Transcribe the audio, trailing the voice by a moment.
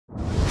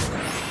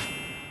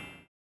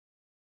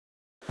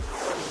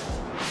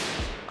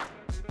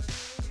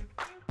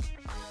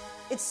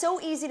It's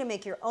so easy to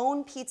make your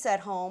own pizza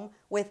at home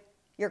with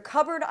your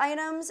cupboard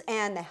items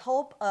and the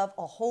help of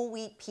a whole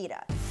wheat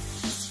pita.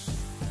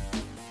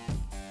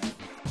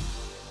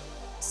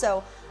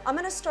 So I'm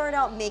gonna start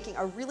out making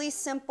a really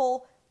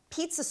simple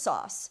pizza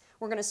sauce.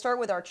 We're gonna start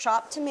with our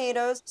chopped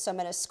tomatoes. So I'm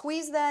gonna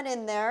squeeze that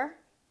in there.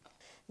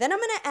 Then I'm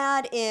gonna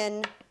add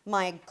in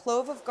my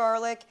clove of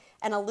garlic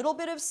and a little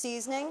bit of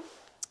seasoning.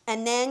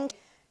 And then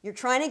you're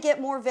trying to get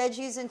more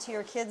veggies into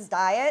your kids'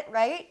 diet,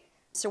 right?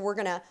 So we're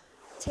gonna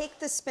take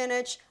the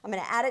spinach, I'm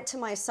gonna add it to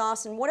my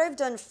sauce, and what I've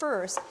done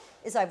first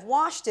is I've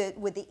washed it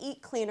with the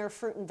Eat Cleaner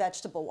fruit and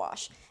vegetable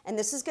wash. And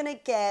this is gonna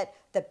get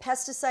the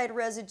pesticide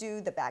residue,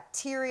 the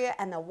bacteria,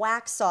 and the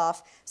wax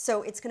off,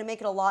 so it's gonna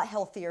make it a lot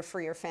healthier for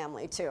your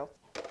family too.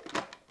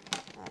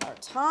 At our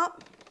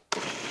top.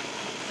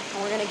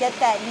 And we're gonna get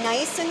that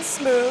nice and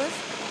smooth.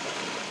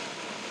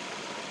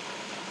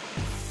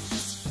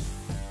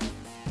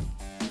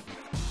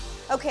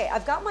 Okay,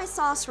 I've got my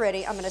sauce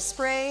ready. I'm gonna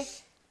spray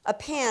a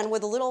pan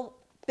with a little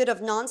bit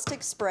of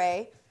nonstick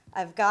spray.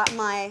 I've got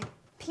my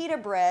pita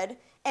bread,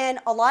 and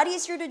a lot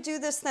easier to do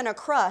this than a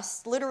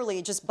crust.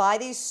 Literally, just buy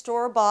these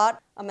store-bought.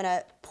 I'm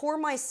gonna pour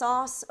my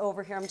sauce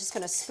over here. I'm just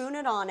gonna spoon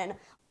it on, and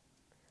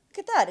look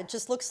at that. It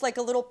just looks like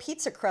a little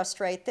pizza crust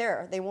right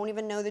there. They won't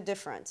even know the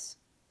difference.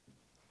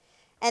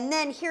 And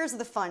then here's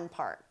the fun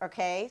part,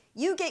 okay?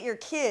 You get your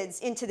kids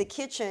into the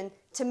kitchen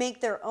to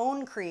make their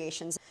own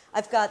creations.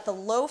 I've got the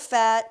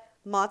low-fat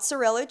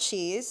mozzarella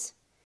cheese,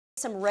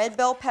 some red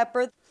bell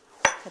pepper.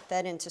 Cut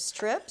that into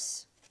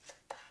strips.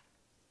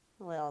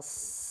 A little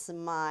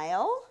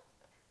smile.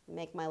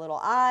 Make my little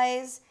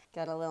eyes.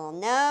 Got a little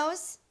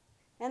nose.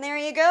 And there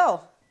you go.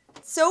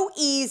 So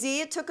easy.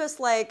 It took us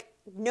like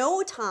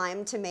no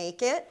time to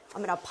make it.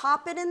 I'm gonna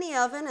pop it in the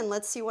oven and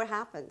let's see what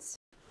happens.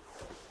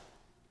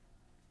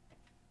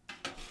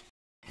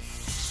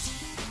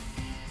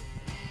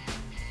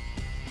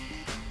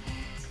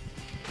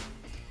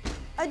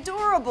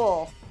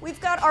 Adorable. We've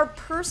got our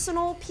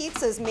personal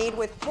pizzas made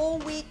with whole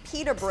wheat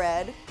pita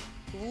bread,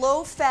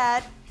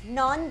 low-fat,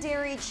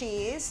 non-dairy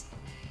cheese.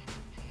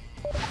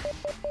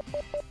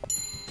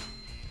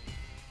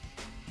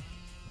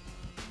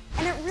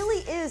 And it really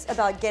is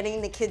about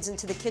getting the kids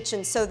into the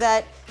kitchen so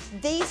that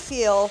they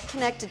feel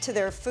connected to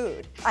their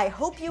food. I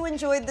hope you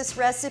enjoyed this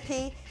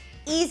recipe.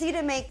 Easy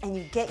to make, and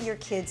you get your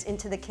kids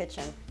into the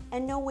kitchen.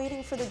 And no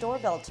waiting for the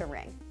doorbell to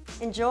ring.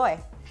 Enjoy.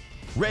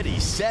 Ready,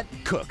 set,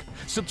 cook.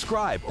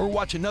 Subscribe or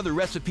watch another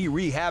Recipe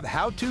Rehab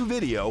how-to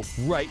video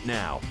right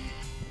now.